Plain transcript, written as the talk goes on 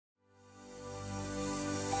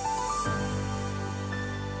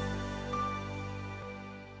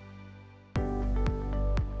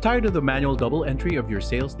Tired of the manual double entry of your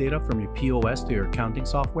sales data from your POS to your accounting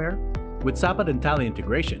software? With Sapaad and Tally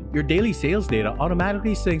integration, your daily sales data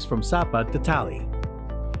automatically syncs from Sapaad to Tally.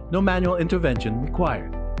 No manual intervention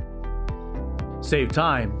required. Save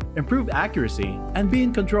time, improve accuracy, and be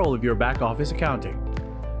in control of your back-office accounting.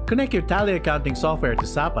 Connect your Tally accounting software to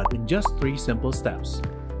Sapaad in just 3 simple steps.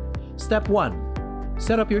 Step 1.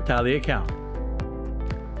 Set up your Tally account.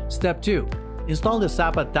 Step 2. Install the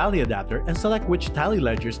Sapaad Tally adapter and select which Tally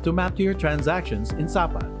ledgers to map to your transactions in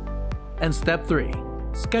Sapaad. And Step 3.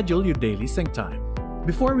 Schedule your daily sync time.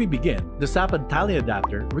 Before we begin, the Sapaad Tally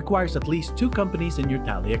adapter requires at least 2 companies in your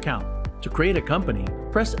Tally account. To create a company,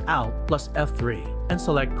 press Alt plus F3 and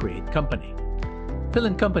select Create Company. Fill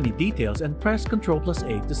in company details and press Ctrl plus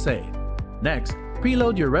A to save. Next,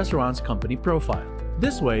 preload your restaurant's company profile.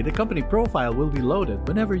 This way, the company profile will be loaded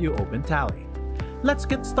whenever you open Tally. Let's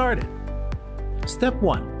get started. Step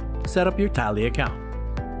 1. Set up your Tally account.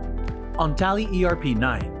 On Tally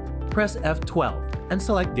ERP9, press F12 and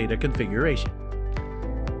select Data Configuration.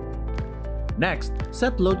 Next,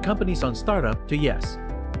 set Load Companies on Startup to Yes.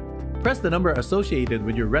 Press the number associated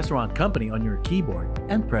with your restaurant company on your keyboard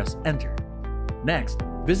and press Enter. Next,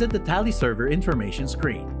 visit the Tally server information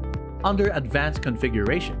screen. Under Advanced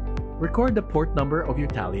Configuration, record the port number of your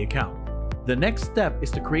Tally account. The next step is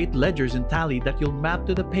to create ledgers in Tally that you'll map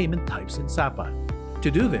to the payment types in Sapaad. To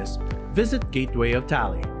do this, visit Gateway of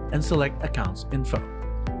Tally and select Accounts Info.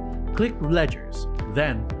 Click Ledgers,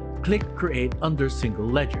 then click Create under Single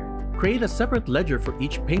Ledger. Create a separate ledger for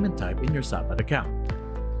each payment type in your Sapaad account.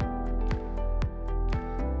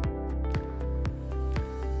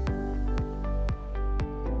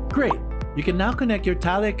 Great! You can now connect your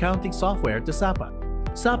Tally accounting software to Sapaad.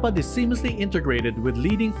 Sapaad is seamlessly integrated with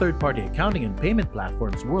leading third-party accounting and payment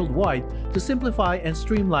platforms worldwide to simplify and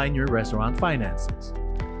streamline your restaurant finances.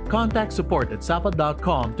 Contact support at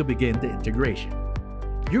sapaad.com to begin the integration.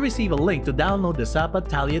 You receive a link to download the Sapaad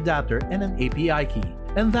Tally adapter and an API key,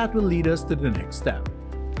 and that will lead us to the next step.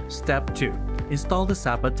 Step 2. Install the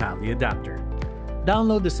Sapaad Tally adapter.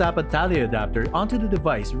 Download the Sapaad Tally adapter onto the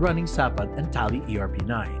device running Sapaad and Tally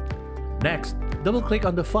ERP9. Next, double-click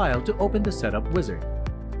on the file to open the Setup Wizard.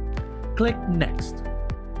 Click Next.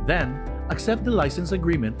 Then, accept the license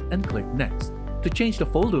agreement and click Next. To change the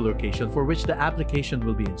folder location for which the application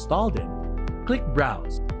will be installed in, click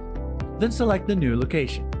Browse. Then select the new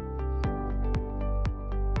location.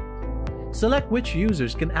 Select which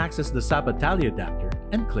users can access the Sapaad Tally adapter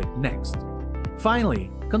and click Next.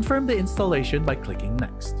 Finally, confirm the installation by clicking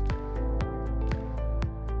Next.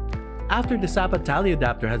 After the Sapaad Tally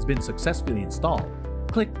adapter has been successfully installed,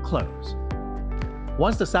 click Close.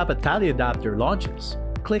 Once the Sapaad Tally adapter launches,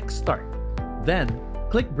 click Start. Then,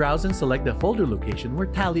 click Browse and select the folder location where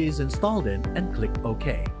Tally is installed in and click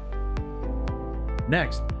OK.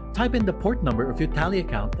 Next, type in the port number of your Tally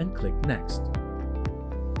account and click Next.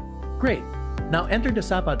 Great! Now enter the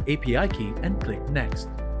Sapaad API key and click Next.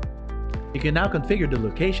 You can now configure the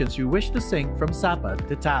locations you wish to sync from Sapaad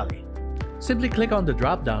to Tally. Simply click on the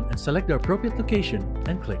drop-down and select the appropriate location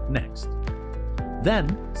and click Next.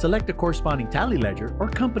 Then, select the corresponding Tally ledger or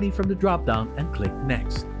company from the drop-down and click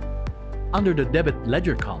Next. Under the Debit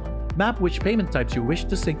Ledger column, map which payment types you wish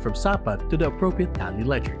to sync from Sapaad to the appropriate Tally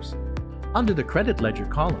ledgers. Under the Credit Ledger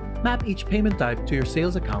column, map each payment type to your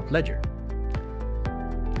Sales Account ledger.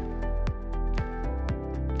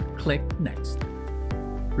 Click Next.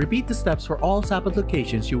 Repeat the steps for all Sapaad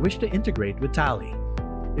locations you wish to integrate with Tally.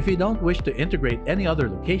 If you don't wish to integrate any other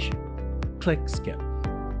location, click Skip.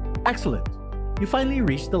 Excellent! You finally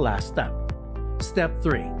reached the last step. Step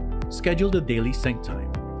 3. Schedule the daily sync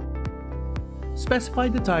time. Specify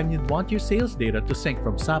the time you'd want your sales data to sync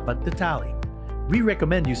from Sapaad to Tally. We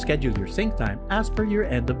recommend you schedule your sync time as per your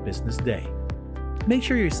end of business day. Make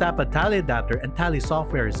sure your Sapaad Tally adapter and Tally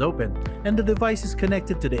software is open and the device is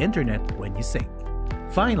connected to the internet when you sync.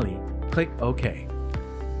 Finally, click OK.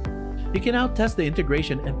 You can now test the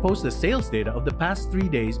integration and post the sales data of the past 3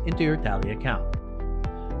 days into your Tally account.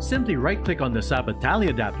 Simply right-click on the Sapaad Tally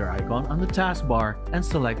adapter icon on the taskbar and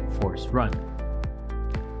select Force Run.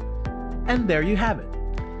 And there you have it,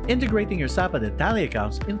 integrating your Sapaad and Tally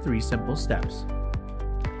accounts in 3 simple steps.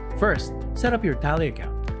 First, set up your Tally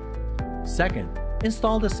account. Second,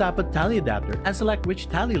 install the Sapaad Tally adapter and select which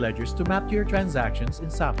Tally ledgers to map to your transactions in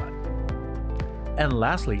Sapaad. And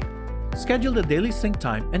lastly, schedule the daily sync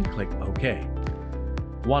time and click OK.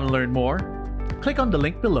 Want to learn more? Click on the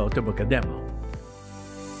link below to book a demo.